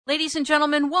Ladies and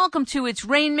gentlemen, welcome to It's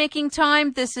Rainmaking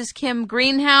Time. This is Kim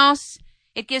Greenhouse.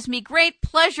 It gives me great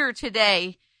pleasure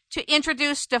today to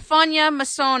introduce Stefania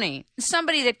Masoni,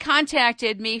 somebody that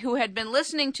contacted me who had been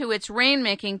listening to It's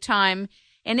Rainmaking Time.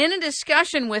 And in a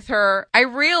discussion with her, I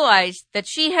realized that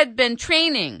she had been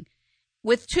training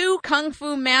with two Kung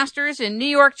Fu masters in New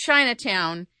York,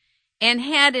 Chinatown, and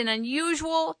had an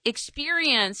unusual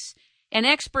experience and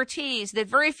expertise that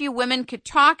very few women could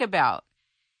talk about.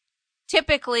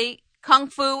 Typically, Kung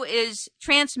Fu is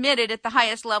transmitted at the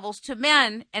highest levels to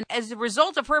men, and as a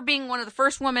result of her being one of the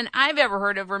first women I've ever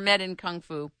heard of or met in Kung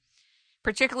Fu,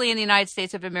 particularly in the United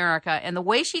States of America, and the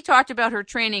way she talked about her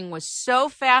training was so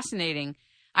fascinating,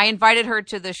 I invited her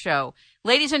to the show.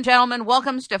 Ladies and gentlemen,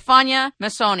 welcome Stefania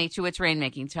Masoni to It's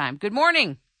Rainmaking Time. Good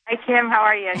morning. Hi, Kim. How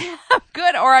are you?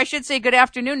 Good, or I should say good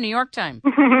afternoon, New York time.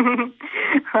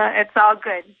 It's all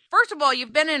good. First of all,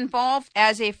 you've been involved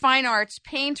as a fine arts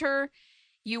painter.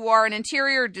 You are an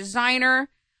interior designer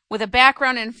with a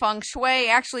background in feng shui,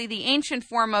 actually the ancient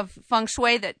form of feng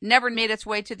shui that never made its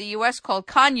way to the U.S. called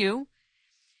Kanyu.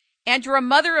 And you're a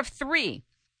mother of three.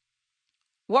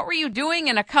 What were you doing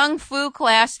in a Kung Fu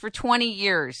class for 20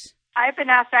 years? I've been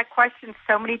asked that question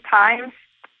so many times.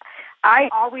 I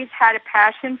always had a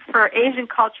passion for Asian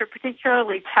culture,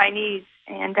 particularly Chinese,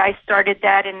 and I started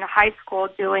that in high school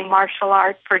doing martial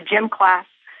arts for gym class.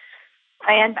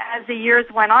 And as the years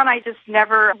went on, I just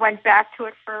never went back to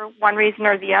it for one reason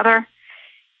or the other.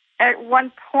 At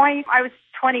one point, I was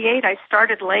 28. I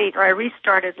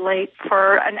restarted late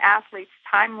for an athlete's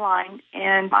timeline,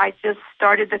 and I just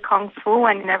started the Kung Fu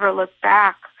and never looked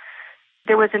back.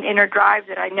 There was an inner drive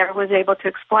that I never was able to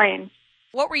explain.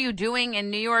 What were you doing in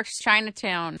New York's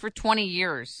Chinatown for 20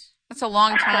 years? That's a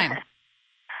long time.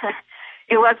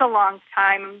 It was a long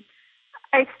time.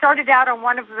 I started out on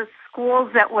one of the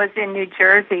schools that was in New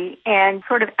Jersey and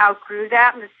sort of outgrew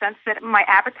that in the sense that my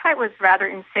appetite was rather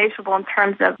insatiable in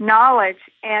terms of knowledge.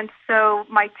 And so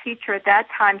my teacher at that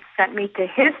time sent me to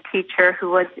his teacher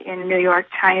who was in New York,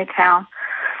 Chinatown.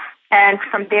 And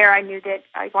from there, I knew that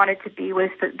I wanted to be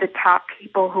with the top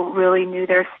people who really knew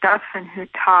their stuff and who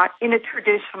taught in a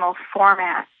traditional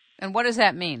format. And what does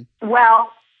that mean? Well,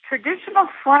 traditional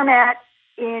format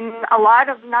in a lot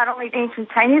of not only ancient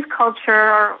Chinese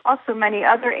culture or also many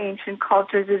other ancient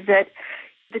cultures is that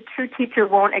the true teacher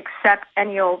won't accept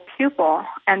any old pupil.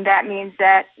 And that means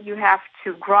that you have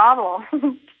to grovel.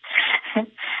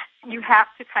 You have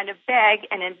to kind of beg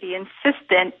and then be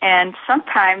insistent, and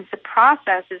sometimes the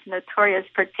process is notorious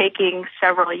for taking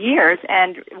several years,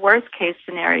 and worst case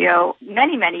scenario,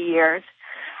 many, many years.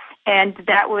 And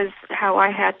that was how I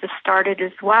had to start it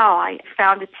as well. I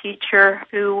found a teacher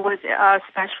who was a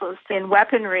specialist in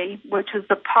weaponry, which was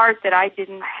the part that I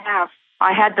didn't have.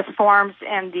 I had the forms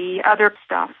and the other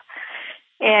stuff,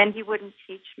 and he wouldn't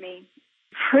teach me.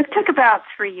 It took about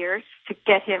 3 years to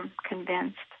get him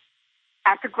convinced.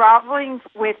 After groveling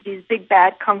with these big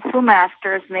bad Kung Fu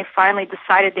masters, and they finally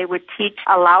decided they would teach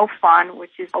a Lao Fan,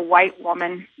 which is a white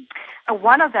woman,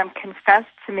 one of them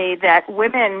confessed to me that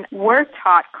women were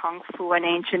taught Kung Fu in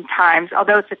ancient times.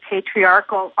 Although it's a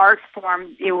patriarchal art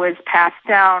form, it was passed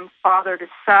down father to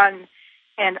son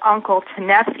and uncle to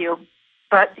nephew.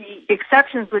 But the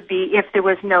exceptions would be if there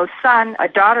was no son, a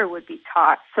daughter would be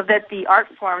taught, so that the art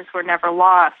forms were never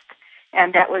lost.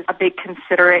 And that was a big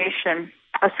consideration,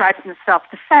 aside from the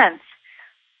self-defense.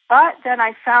 But then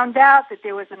I found out that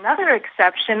there was another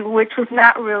exception which was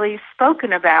not really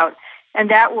spoken about, and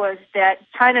that was that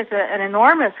China's an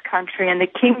enormous country, and the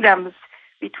kingdoms,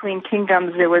 between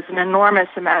kingdoms, there was an enormous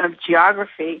amount of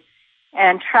geography,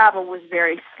 and travel was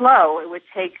very slow. It would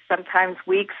take sometimes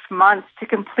weeks, months to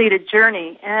complete a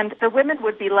journey, and the women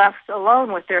would be left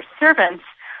alone with their servants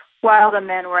while the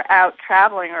men were out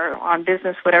traveling or on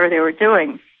business, whatever they were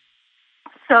doing.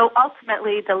 So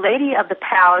ultimately, the lady of the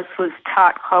palace was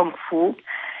taught Kung Fu,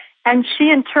 and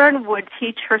she in turn would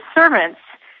teach her servants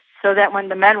so that when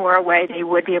the men were away, they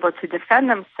would be able to defend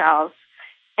themselves.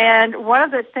 And one of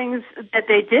the things that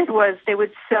they did was they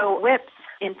would sew whips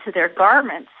into their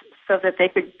garments so that they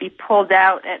could be pulled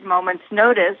out at moment's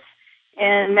notice.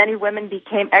 And many women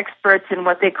became experts in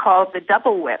what they called the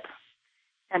double whip.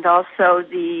 And also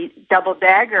the double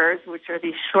daggers, which are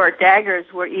these short daggers,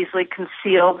 were easily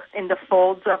concealed in the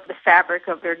folds of the fabric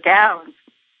of their gowns.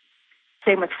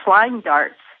 Same with flying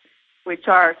darts, which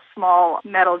are small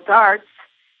metal darts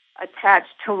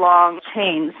attached to long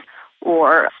chains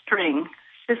or string.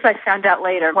 This I found out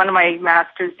later. One of my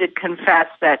masters did confess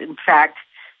that, in fact,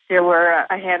 there were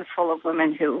a handful of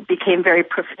women who became very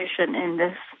proficient in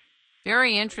this.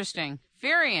 Very interesting.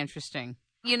 Very interesting.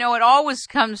 You know, it always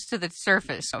comes to the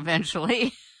surface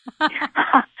eventually.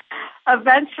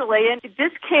 eventually. And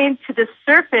this came to the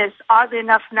surface, oddly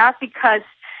enough, not because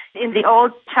in the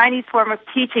old Chinese form of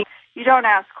teaching, you don't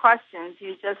ask questions.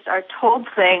 You just are told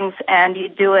things and you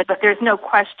do it, but there's no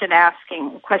question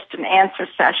asking, question answer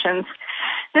sessions.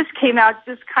 This came out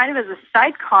just kind of as a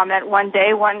side comment one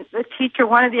day when the teacher,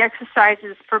 one of the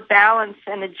exercises for balance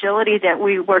and agility that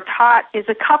we were taught is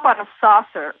a cup on a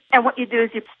saucer. And what you do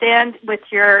is you stand with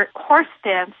your horse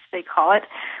stance, they call it,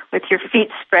 with your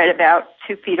feet spread about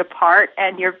 2 feet apart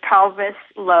and your pelvis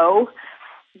low.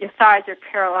 Your thighs are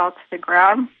parallel to the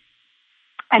ground.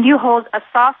 And you hold a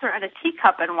saucer and a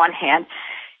teacup in one hand.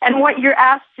 And what you're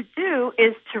asked to do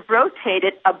is to rotate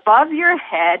it above your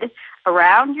head,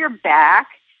 around your back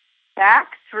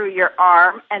through your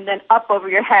arm, and then up over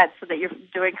your head so that you're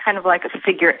doing kind of like a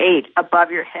figure 8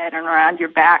 above your head and around your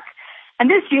back. And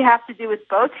this you have to do with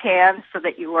both hands so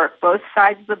that you work both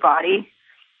sides of the body.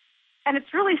 And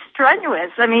it's really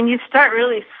strenuous. I mean, you start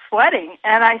really sweating.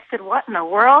 And I said, what in the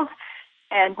world?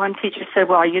 And one teacher said,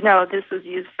 well, this was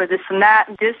used for this and that.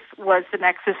 This was an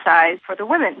exercise for the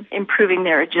women, improving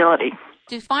their agility.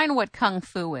 Define what Kung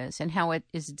Fu is and how it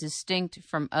is distinct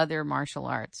from other martial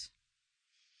arts.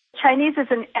 Chinese is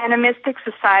an animistic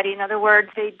society. In other words,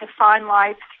 they define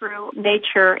life through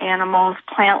nature, animals,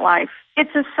 plant life.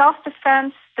 It's a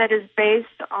self-defense that is based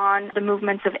on the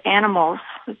movements of animals,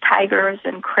 tigers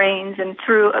and cranes, and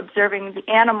through observing the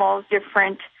animals,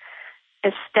 different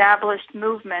established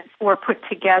movements were put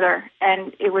together,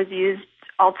 and it was used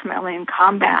ultimately in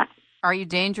combat. Are you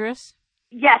dangerous?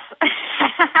 Yes.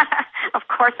 Of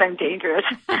course I'm dangerous.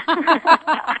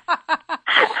 I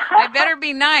better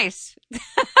be nice.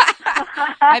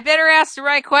 I better ask the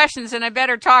right questions, and I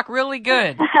better talk really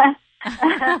good.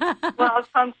 Well,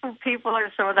 Kung Fu people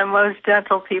are some of the most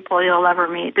gentle people you'll ever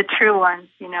meet. The true ones,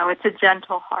 it's a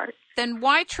gentle heart. Then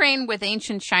why train with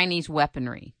ancient Chinese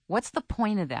weaponry? What's the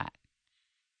point of that?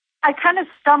 I kind of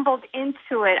stumbled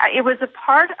into it. It was a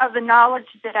part of the knowledge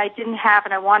that I didn't have,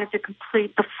 and I wanted to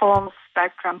complete the full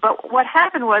spectrum. But what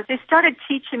happened was they started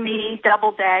teaching me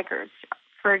double daggers,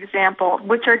 for example,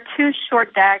 which are 2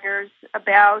 short daggers,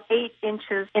 about 8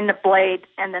 inches in the blade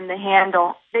and then the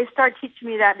handle. They started teaching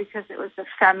me that because it was a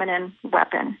feminine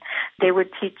weapon. They would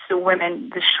teach the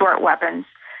women the short weapons.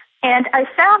 And I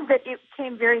found that it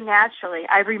came very naturally.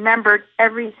 I remembered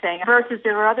everything versus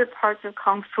there were other parts of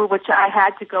Kung Fu which I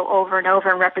had to go over and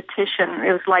over in repetition.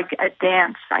 It was like a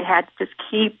dance. I had to just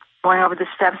keep going over the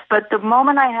steps. But the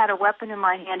moment I had a weapon in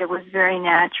my hand, it was very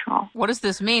natural. What does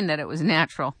this mean, that it was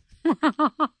natural?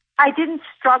 I didn't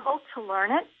struggle to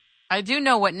learn it. I do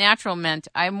know what natural meant.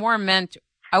 I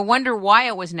wonder why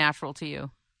it was natural to you.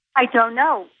 I don't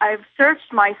know. I've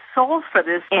searched my soul for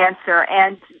this answer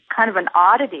and kind of an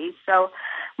oddity. So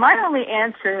my only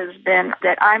answer has been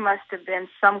that I must have been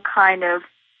some kind of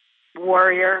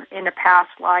warrior in a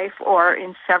past life or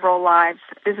in several lives.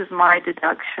 This is my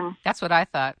deduction. That's what I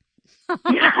thought.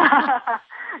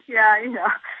 Yeah,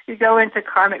 you go into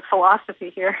karmic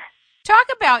philosophy here. Talk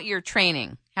about your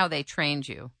training, how they trained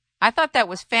you. I thought that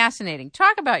was fascinating.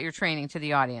 Talk about your training to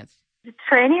the audience. The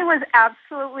training was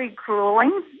absolutely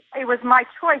grueling. It was my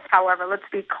choice, however, let's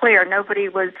be clear. Nobody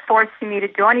was forcing me to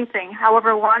do anything.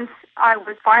 However, once I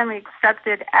was finally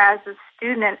accepted as a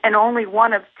student and only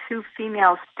one of 2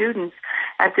 female students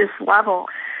at this level,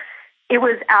 it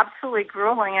was absolutely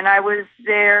grueling. And I was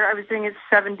doing it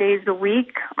 7 days a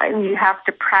week. And you have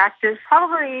to practice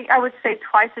probably, I would say,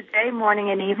 twice a day, morning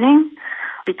and evening,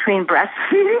 between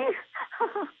breastfeeding.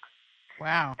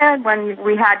 Wow. And when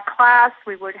we had class,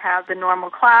 we would have the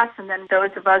normal class, and then those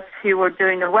of us who were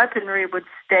doing the weaponry would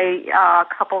stay a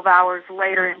couple of hours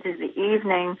later into the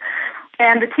evening.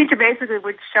 And the teacher basically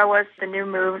would show us the new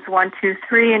moves, 1, 2,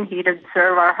 3, and he'd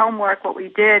observe our homework, what we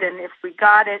did, and if we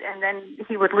got it, and then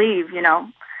he would leave,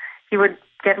 He would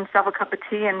get himself a cup of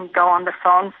tea and go on the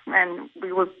phone, and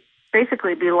we would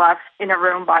basically be left in a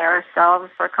room by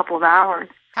ourselves for a couple of hours.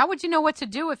 How would you know what to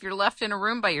do if you're left in a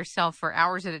room by yourself for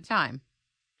hours at a time?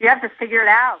 You have to figure it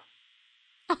out.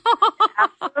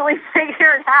 Absolutely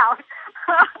figure it out.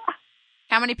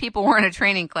 How many people were in a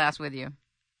training class with you?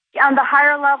 On the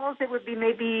higher levels, it would be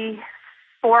maybe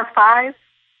 4 or 5,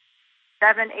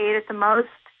 7, 8 at the most.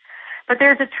 But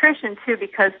there's attrition, too,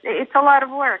 because it's a lot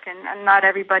of work, and not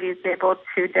everybody is able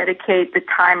to dedicate the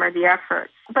time or the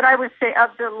effort. But I would say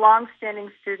of the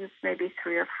long-standing students, maybe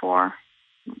 3 or 4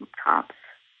 tops.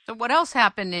 So what else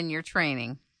happened in your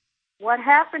training? What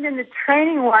happened in the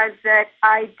training was that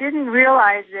I didn't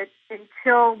realize it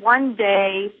until one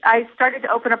day I started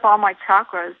to open up all my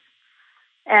chakras,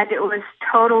 and it was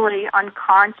totally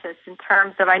unconscious in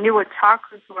terms of I knew what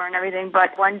chakras were and everything,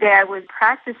 but one day I was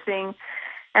practicing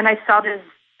and I saw this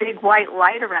big white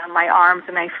light around my arms,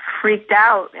 and I freaked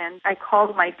out, and I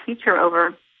called my teacher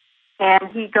over, and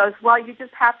he goes, well, you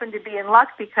just happen to be in luck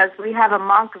because we have a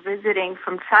monk visiting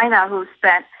from China who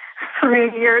spent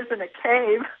 3 years in a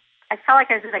cave. I felt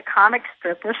like I was in a comic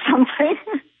strip or something.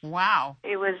 Wow.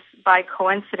 It was by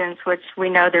coincidence, which we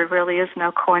know there really is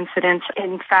no coincidence.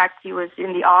 In fact, he was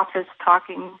in the office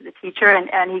talking to the teacher,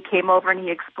 and he came over and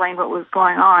he explained what was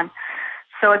going on.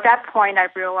 So at that point, I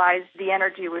realized the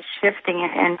energy was shifting,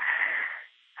 and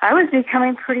I was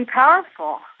becoming pretty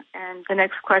powerful. And the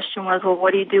next question was, well,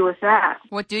 what do you do with that?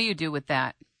 What do you do with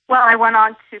that? Well, I went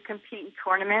on to compete in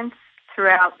tournaments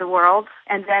throughout the world,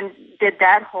 and then did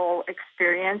that whole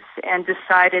experience and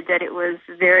decided that it was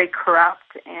very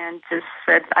corrupt, and just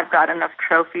said, I've got enough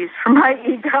trophies for my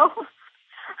ego,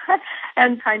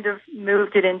 and kind of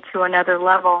moved it into another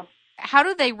level. How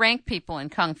do they rank people in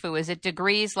Kung Fu? Is it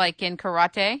degrees like in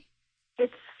karate?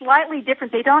 It's slightly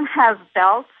different. They don't have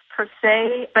belts per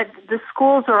se, but the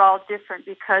schools are all different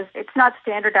because it's not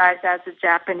standardized as the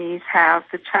Japanese have.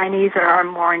 The Chinese are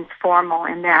more informal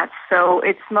in that, so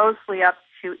it's mostly up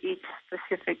to each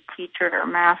specific teacher or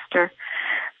master.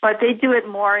 But they do it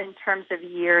more in terms of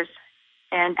years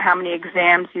and how many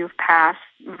exams you've passed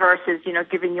versus,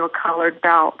 giving you a colored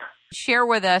belt. Share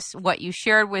with us what you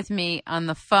shared with me on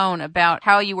the phone about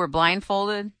how you were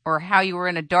blindfolded or how you were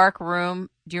in a dark room.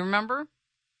 Do you remember?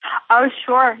 Oh,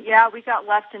 sure. Yeah, we got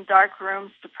left in dark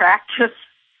rooms to practice.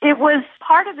 It was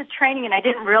part of the training, and I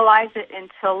didn't realize it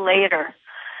until later.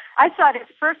 I thought at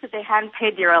first that they hadn't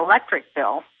paid your electric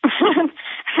bill. And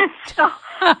so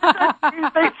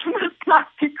things must not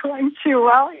be going too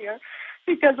well here,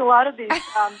 because a lot of these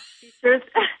teachers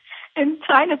in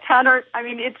Chinatown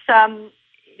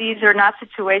these are not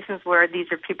situations where these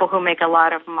are people who make a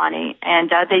lot of money,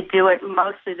 and they do it,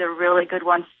 mostly the really good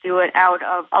ones do it out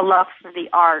of a love for the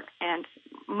art, and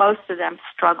most of them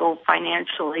struggle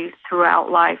financially throughout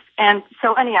life. And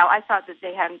so anyhow, I thought that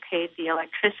they hadn't paid the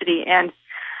electricity, and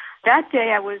that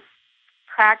day I was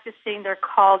practicing, they're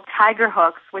called tiger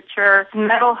hooks, which are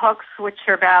metal hooks which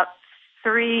are about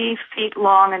 3 feet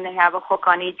long, and they have a hook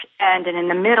on each end, and in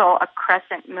the middle a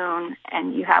crescent moon,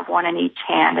 and you have one in each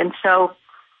hand. And so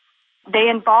they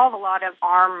involve a lot of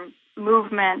arm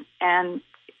movement, and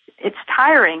it's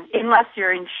tiring unless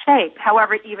you're in shape.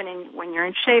 However, even when you're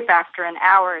in shape, after an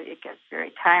hour, it gets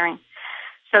very tiring.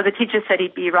 So the teacher said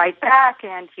he'd be right back,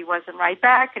 and he wasn't right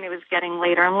back, and it was getting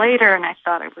later and later, and I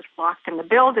thought I was locked in the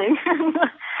building.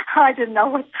 I didn't know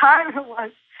what time it was.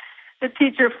 The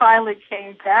teacher finally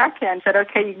came back and said,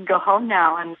 okay, you can go home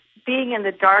now. And being in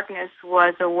the darkness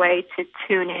was a way to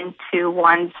tune into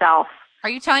oneself. Are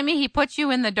you telling me he put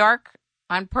you in the dark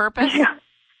on purpose? Yeah.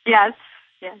 Yes.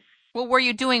 Well, were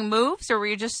you doing moves or were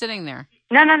you just sitting there?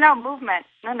 No, movement.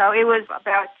 No, it was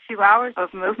about 2 hours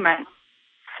of movement.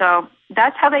 So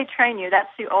that's how they train you. That's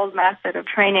the old method of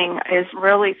training, is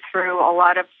really through a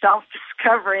lot of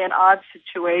self-discovery in odd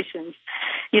situations.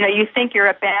 You think you're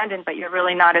abandoned, but you're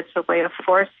really not. It's a way of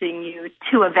forcing you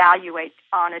to evaluate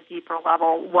on a deeper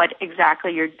level what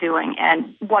exactly you're doing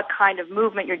and what kind of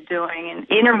movement you're doing, and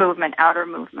inner movement, outer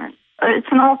movement. It's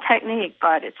an old technique,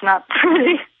 but it's not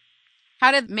pretty.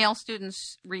 How did male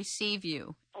students receive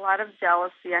you? A lot of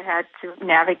jealousy I had to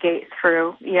navigate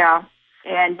through, yeah.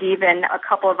 And even a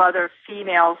couple of other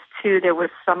females, too, there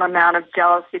was some amount of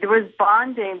jealousy. There was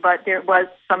bonding, but there was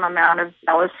some amount of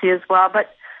jealousy as well.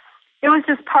 But it was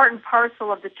just part and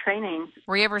parcel of the training.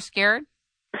 Were you ever scared?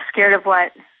 Scared of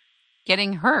what?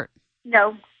 Getting hurt.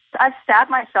 No. I've stabbed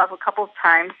myself a couple of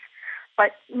times,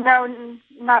 but no,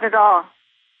 not at all.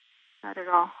 Not at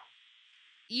all.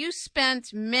 You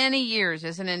spent many years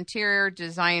as an interior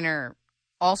designer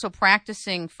also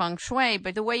practicing feng shui,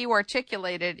 but the way you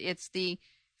articulate it, it's the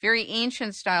very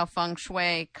ancient style feng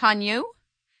shui. Kan Yu?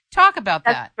 Talk about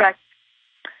that. That's correct.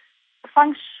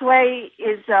 Feng shui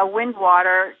is wind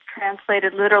water,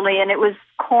 translated literally, and it was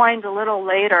coined a little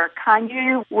later. Kan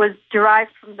Yu was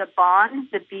derived from the Bon,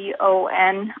 the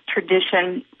B-O-N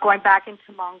tradition, going back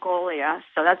into Mongolia.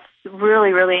 So that's really,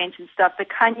 really ancient stuff. The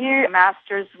Kan Yu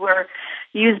masters were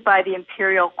used by the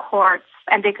imperial courts,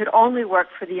 and they could only work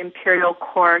for the imperial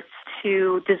courts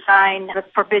to design the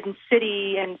Forbidden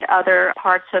City and other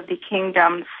parts of the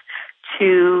kingdoms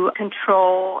to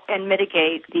control and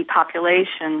mitigate the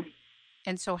population.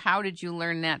 And so how did you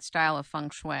learn that style of feng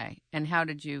shui, and how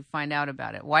did you find out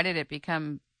about it? Why did it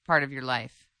become part of your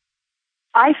life?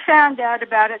 I found out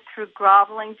about it through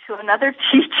groveling to another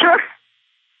teacher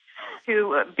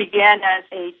who began as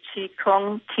a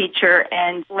Qigong teacher,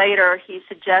 and later he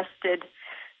suggested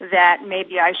that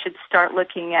maybe I should start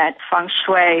looking at feng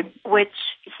shui, which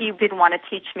he didn't want to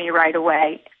teach me right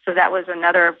away. So that was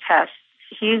another test.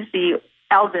 He's the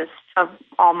eldest of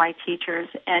all my teachers,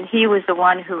 and he was the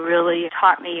one who really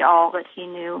taught me all that he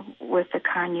knew with the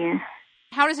Kanyu.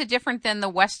 How is it different than the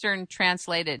Western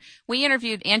translated? We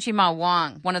interviewed Angie Ma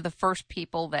Wong, one of the first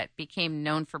people that became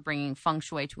known for bringing feng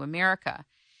shui to America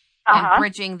and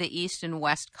bridging the East and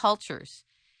West cultures.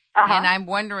 And I'm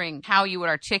wondering how you would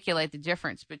articulate the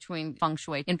difference between feng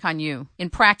shui and Kanyu in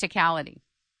practicality.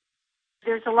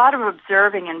 There's a lot of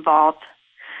observing involved.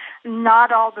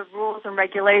 Not all the rules and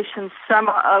regulations some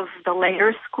of the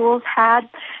later schools had.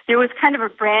 There was kind of a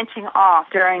branching off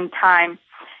during time,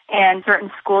 and certain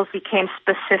schools became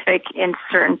specific in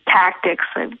certain tactics,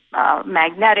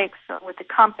 magnetics with the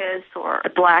compass or a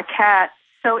black hat.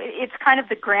 So it's kind of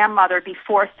the grandmother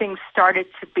before things started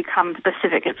to become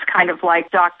specific. It's kind of like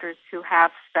doctors who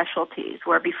have specialties,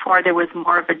 where before there was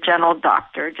more of a general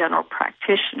doctor, general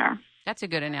practitioner. That's a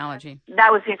good analogy.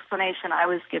 That was the explanation I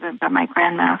was given by my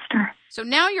grandmaster. So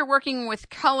now you're working with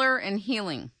color and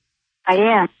healing. I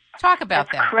am. Talk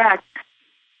about that. Correct.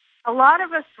 A lot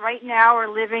of us right now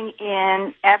are living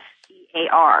in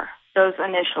FEAR, those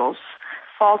initials,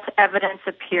 false evidence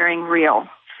appearing real,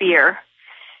 fear.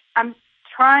 I'm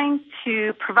trying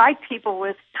to provide people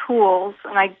with tools,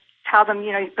 and I tell them,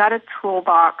 you've got a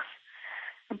toolbox.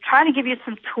 I'm trying to give you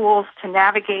some tools to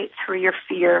navigate through your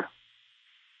fear.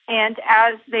 And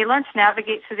as they learn to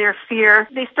navigate through their fear,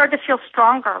 they start to feel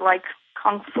stronger, like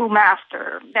Kung Fu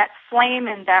master. That flame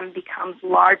in them becomes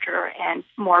larger and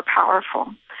more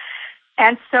powerful.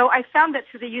 And so I found that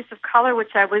through the use of color,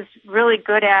 which I was really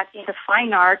good at in the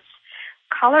fine arts,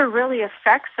 color really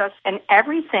affects us in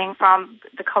everything from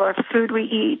the color of food we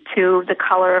eat to the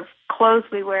color of clothes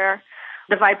we wear.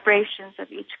 The vibrations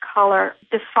of each color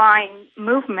define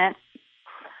movement.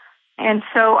 And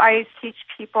so I teach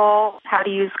people how to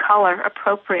use color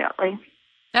appropriately.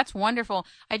 That's wonderful.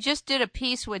 I just did a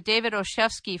piece with David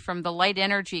Oshevsky from the Light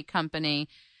Energy Company.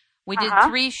 We did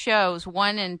 3 shows,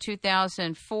 one in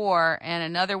 2004 and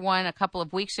another one a couple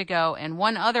of weeks ago, and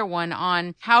one other one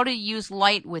on how to use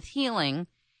light with healing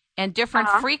and different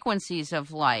frequencies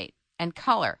of light and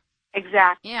color.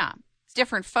 Exactly. Yeah. It's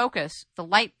different focus, the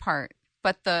light part.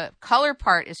 But the color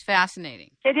part is fascinating.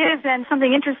 It is, and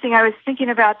something interesting I was thinking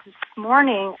about this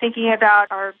morning, thinking about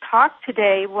our talk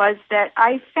today, was that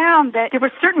I found that there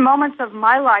were certain moments of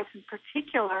my life in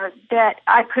particular that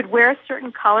I could wear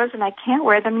certain colors and I can't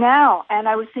wear them now. And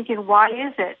I was thinking, why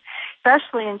is it?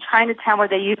 Especially in Chinatown where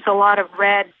they use a lot of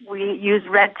red. We use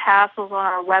red tassels on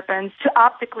our weapons to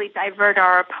optically divert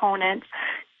our opponents,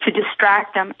 to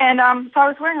distract them. And so I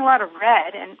was wearing a lot of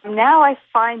red, and now I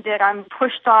find that I'm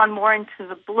pushed on more into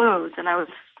the blues. And I was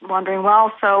wondering,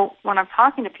 well, so when I'm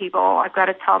talking to people, I've got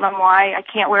to tell them why I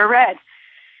can't wear red.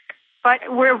 But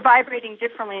we're vibrating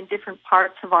differently in different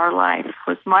parts of our life,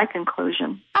 was my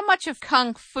conclusion. How much of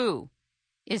Kung Fu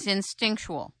is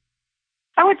instinctual?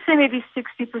 I would say maybe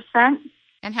 60%.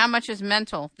 And how much is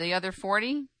mental? The other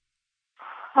 40?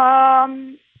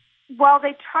 Well,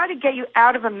 they try to get you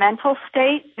out of a mental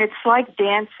state. It's like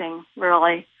dancing,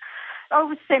 really. I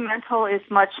would say mental is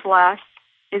much less,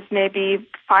 is maybe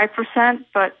 5%,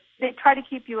 but they try to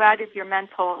keep you out of your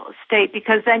mental state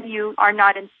because then you are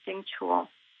not instinctual.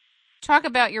 Talk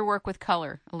about your work with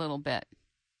color a little bit.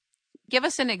 Give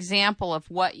us an example of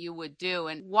what you would do,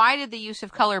 and why did the use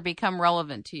of color become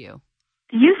relevant to you?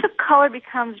 The use of color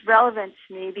becomes relevant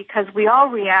to me because we all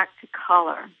react to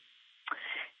color.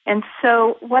 And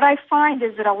so what I find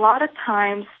is that a lot of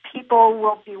times people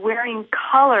will be wearing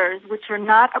colors which are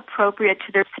not appropriate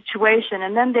to their situation.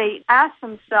 And then they ask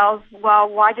themselves, well,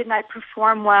 why didn't I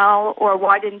perform well? Or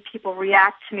why didn't people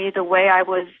react to me the way I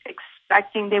was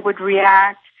expecting they would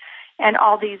react? And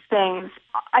all these things.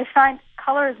 I find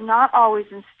color is not always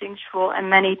instinctual in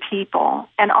many people.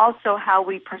 And also how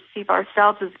we perceive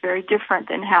ourselves is very different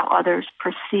than how others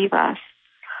perceive us.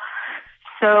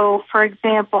 So, for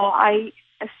example, I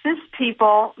assist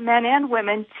people, men and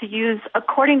women, to use,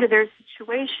 according to their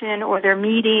situation or their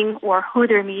meeting or who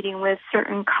they're meeting with,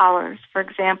 certain colors. For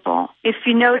example, if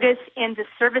you notice in the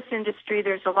service industry,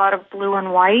 there's a lot of blue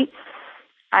and white.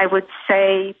 I would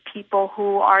say people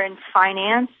who are in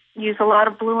finance use a lot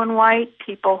of blue and white.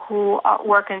 People who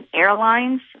work in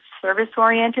airlines,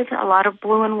 service-oriented, a lot of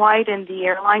blue and white in the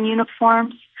airline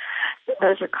uniforms.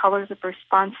 Those are colors of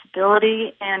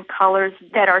responsibility and colors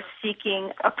that are seeking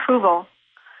approval.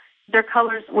 They're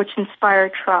colors which inspire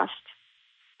trust.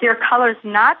 They're colors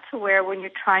not to wear when you're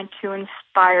trying to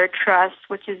inspire trust,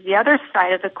 which is the other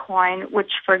side of the coin,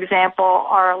 which, for example,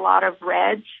 are a lot of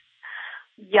reds.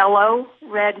 Yellow,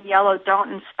 red and yellow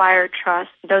don't inspire trust.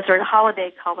 Those are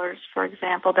holiday colors, for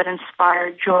example, that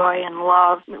inspire joy and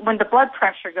love. When the blood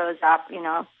pressure goes up,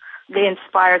 they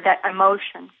inspire that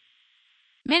emotion.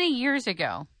 Many years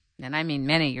ago, and I mean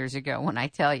many years ago when I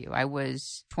tell you, I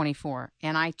was 24,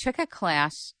 and I took a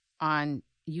class on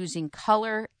using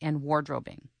color and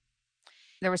wardrobing.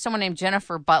 There was someone named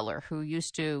Jennifer Butler who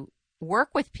used to work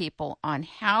with people on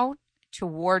how to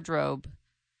wardrobe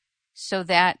so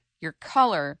that your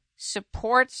color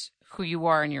supports who you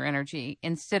are in your energy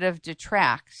instead of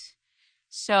detracts.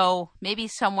 So maybe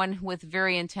someone with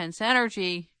very intense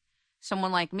energy,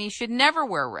 someone like me, should never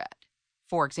wear red,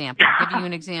 for example. I'll give you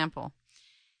an example.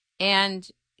 And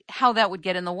how that would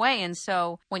get in the way. And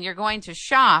so when you're going to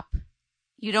shop,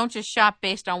 you don't just shop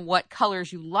based on what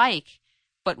colors you like,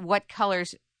 but what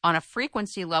colors on a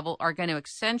frequency level are going to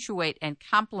accentuate and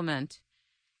complement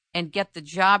and get the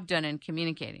job done in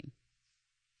communicating.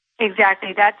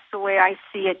 Exactly. That's the way I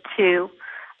see it, too.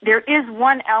 There is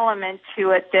one element to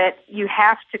it that you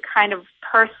have to kind of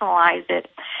personalize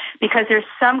it, because there's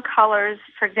some colors,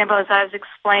 for example, as I was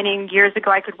explaining years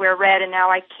ago, I could wear red, and now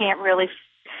I can't really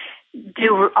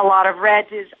do a lot of reds.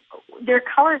 There are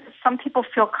colors that some people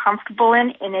feel comfortable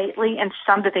in innately, and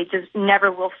some that they just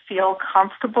never will feel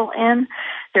comfortable in.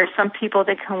 There's some people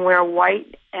that can wear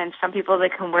white, and some people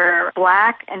that can wear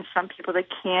black, and some people that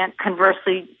can't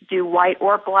conversely do white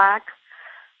or black.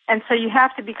 And so you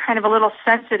have to be kind of a little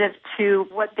sensitive to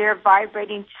what they're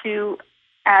vibrating to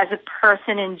as a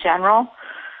person in general,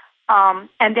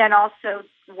 and then also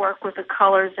work with the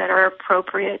colors that are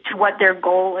appropriate to what their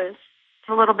goal is. It's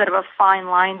a little bit of a fine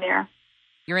line there.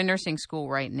 You're in nursing school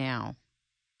right now.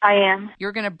 I am.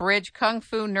 You're going to bridge Kung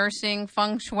Fu, nursing,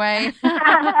 feng shui,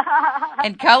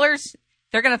 and colors.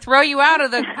 They're going to throw you out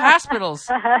of the hospitals.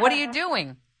 What are you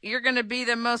doing? You're going to be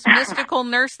the most mystical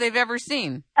nurse they've ever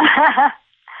seen.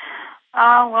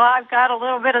 Well, I've got a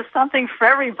little bit of something for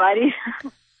everybody.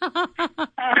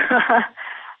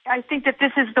 I think that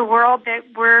this is the world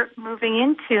that we're moving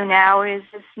into now, is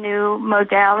this new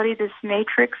modality, this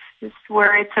matrix,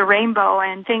 where it's a rainbow,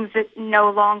 and things that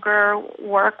no longer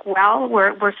work well,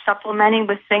 we're supplementing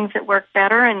with things that work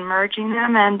better and merging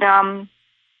them. And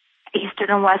Eastern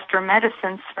and Western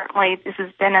medicine, certainly this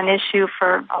has been an issue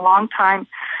for a long time.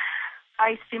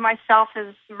 I see myself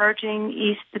as merging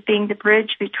East, being the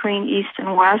bridge between East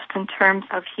and West in terms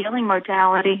of healing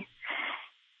modality.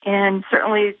 And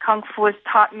certainly Kung Fu has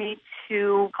taught me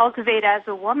to cultivate as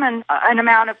a woman an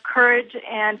amount of courage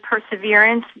and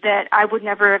perseverance that I would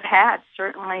never have had,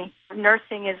 certainly.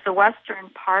 Nursing is the Western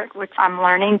part, which I'm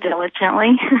learning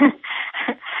diligently.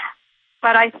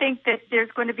 But I think that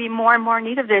there's going to be more and more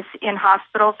need of this in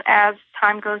hospitals as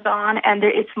time goes on, and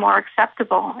it's more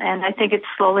acceptable. And I think it's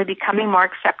slowly becoming more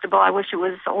acceptable. I wish it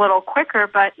was a little quicker,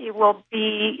 but it will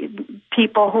be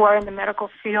people who are in the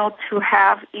medical field who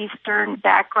have Eastern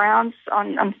backgrounds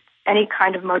on any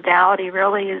kind of modality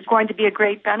really is going to be a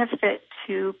great benefit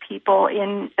to people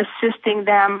in assisting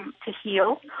them to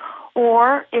heal,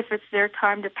 or if it's their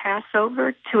time to pass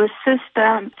over, to assist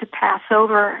them to pass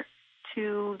over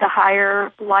to the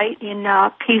higher light in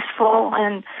a peaceful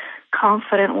and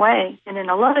confident way and in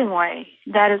a loving way.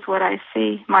 That is what I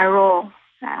see my role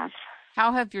as.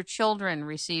 How have your children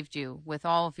received you with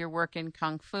all of your work in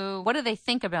Kung Fu? What do they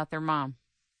think about their mom?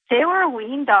 They were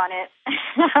weaned on it.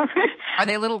 Are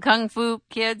they little Kung Fu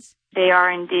kids? They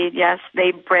are indeed, yes.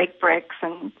 They break bricks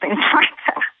and things like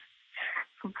that.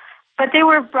 But they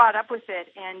were brought up with it,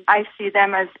 and I see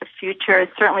them as the future.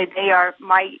 Certainly they are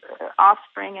my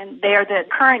offspring, and they are the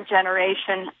current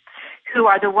generation who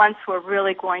are the ones who are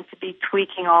really going to be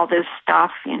tweaking all this stuff.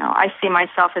 You know, I see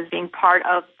myself as being part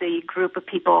of the group of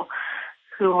people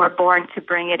who are born to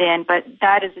bring it in, but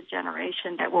that is a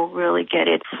generation that will really get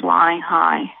it flying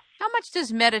high. How much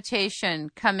does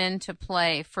meditation come into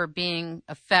play for being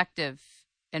effective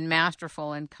and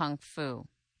masterful in Kung Fu?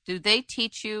 Do they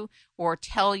teach you or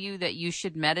tell you that you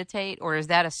should meditate, or is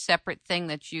that a separate thing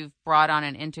that you've brought on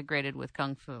and integrated with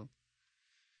Kung Fu?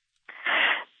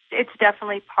 It's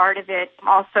definitely part of it.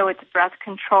 Also, it's breath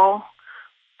control.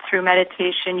 Through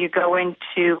meditation, you go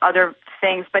into other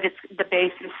things, but it's the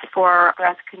basis for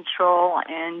breath control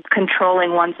and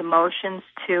controlling one's emotions,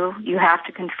 too. You have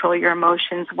to control your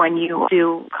emotions when you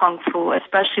do Kung Fu,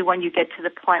 especially when you get to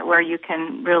the point where you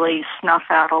can really snuff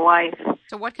out a life.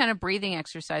 So what kind of breathing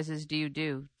exercises do you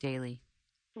do daily?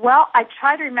 Well, I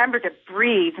try to remember to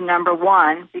breathe, number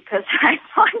one, because I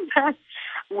find that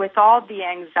with all the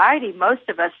anxiety, most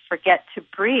of us forget to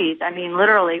breathe. I mean,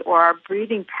 literally, or our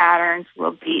breathing patterns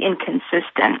will be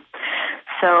inconsistent.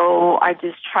 So I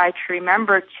just try to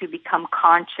remember to become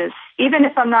conscious, even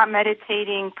if I'm not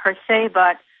meditating per se,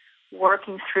 but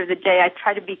working through the day, I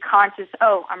try to be conscious.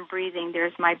 Oh, I'm breathing.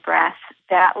 There's my breath.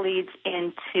 That leads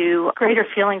into greater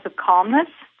feelings of calmness,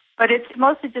 But it's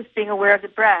mostly just being aware of the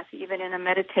breath, even in a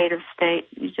meditative state.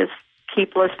 You just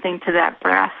keep listening to that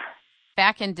breath.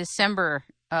 Back in December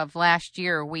of last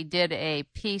year, we did a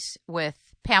piece with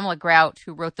Pamela Grout,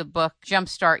 who wrote the book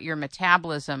Jumpstart Your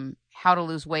Metabolism, How to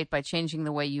Lose Weight by Changing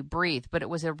the Way You Breathe. But it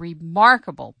was a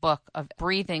remarkable book of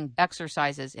breathing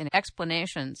exercises and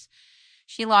explanations.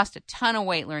 She lost a ton of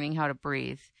weight learning how to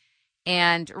breathe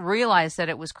and realized that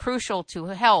it was crucial to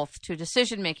health, to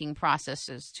decision-making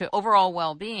processes, to overall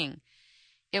well-being.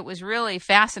 It was really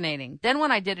fascinating. Then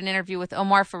when I did an interview with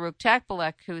Omar Farouk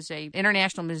Takbalek, who's an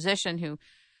international musician who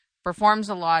performs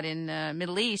a lot in the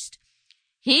Middle East,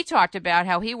 he talked about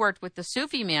how he worked with the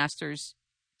Sufi masters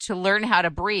to learn how to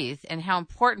breathe and how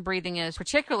important breathing is,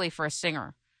 particularly for a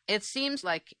singer. It seems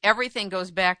like everything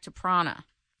goes back to prana.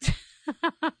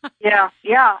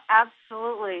 Yeah,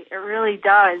 absolutely. It really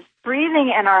does.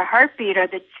 Breathing and our heartbeat are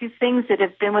the two things that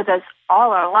have been with us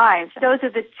all our lives. Those are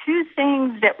the two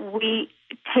things that we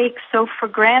take so for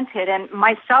granted, and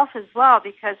myself as well,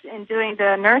 because in doing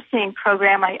the nursing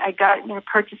program, I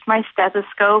purchased my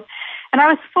stethoscope, and I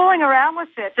was fooling around with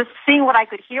it, just seeing what I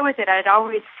could hear with it. I'd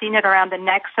always seen it around the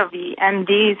necks of the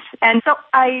MDs, and so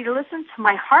I listened to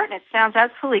my heart, and it sounds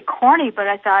absolutely corny, but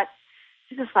I thought,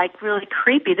 this is like really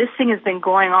creepy. This thing has been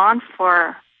going on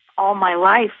for all my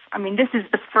life. I mean, this is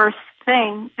the first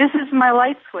thing. This is my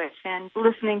light switch, and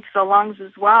listening to the lungs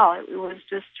as well. It was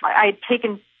just, I'd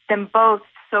taken them both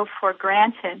so for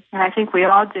granted. And I think we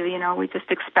all do, we just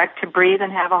expect to breathe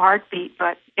and have a heartbeat,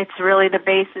 but it's really the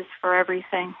basis for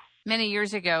everything. Many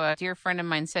years ago, a dear friend of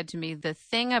mine said to me, the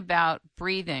thing about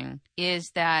breathing is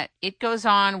that it goes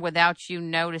on without you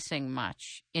noticing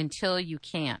much until you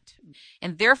can't.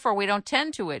 And therefore, we don't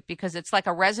tend to it because it's like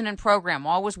a resonant program,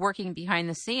 always working behind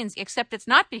the scenes, except it's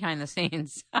not behind the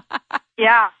scenes.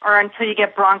 Yeah, or until you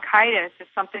get bronchitis or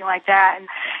something like that. And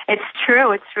it's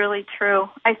true. It's really true.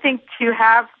 I think to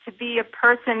be a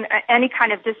person, any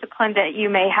kind of discipline that you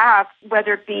may have,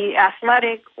 whether it be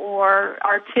athletic or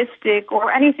artistic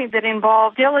or anything that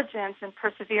involves diligence and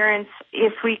perseverance,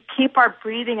 if we keep our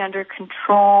breathing under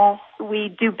control, we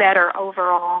do better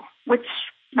overall, which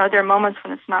there are moments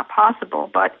when it's not possible.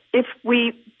 But if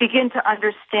we begin to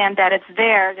understand that it's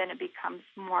there, then it becomes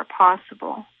more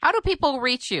possible. How do people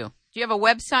reach you? Do you have a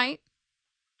website?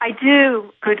 I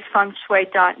do.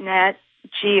 goodfengshui.net,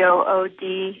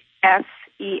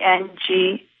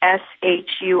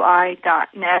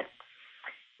 GOODFENGSHUI.net.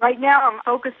 Right now I'm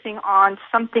focusing on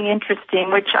something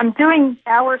interesting, which I'm doing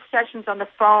hour sessions on the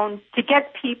phone to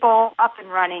get people up and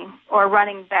running or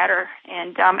running better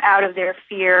and out of their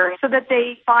fear so that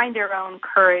they find their own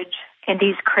courage in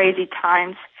these crazy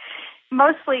times.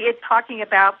 Mostly it's talking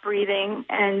about breathing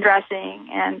and dressing,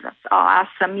 and I'll ask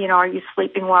them, are you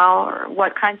sleeping well, or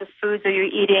what kinds of foods are you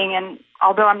eating? And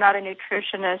although I'm not a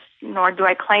nutritionist, nor do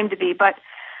I claim to be, but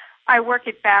I work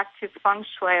it back to feng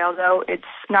shui, although it's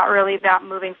not really about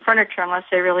moving furniture unless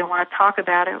they really want to talk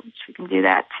about it, which we can do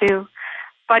that too.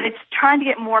 But it's trying to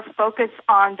get more focus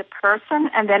on the person,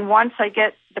 and then once I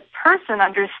get the person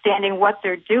understanding what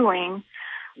they're doing,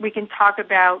 we can talk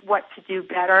about what to do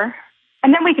better.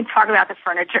 And then we can talk about the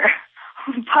furniture.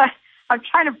 But I'm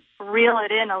trying to reel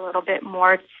it in a little bit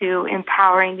more to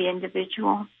empowering the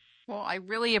individual. Well, I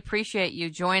really appreciate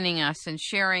you joining us and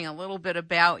sharing a little bit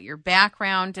about your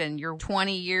background and your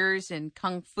 20 years in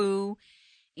Kung Fu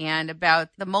and about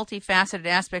the multifaceted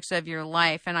aspects of your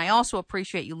life. And I also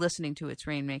appreciate you listening to It's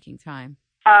Rainmaking Time.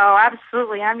 Oh,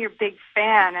 absolutely. I'm your big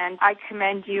fan, and I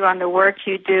commend you on the work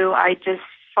you do. I just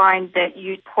find that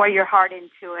you pour your heart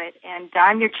into it, and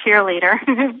I'm your cheerleader.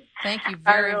 Thank you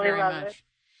very, really very much. It.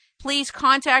 Please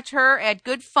contact her at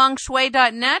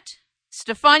goodfengshui.net.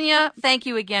 Stefania, thank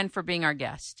you again for being our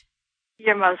guest.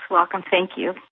 You're most welcome. Thank you.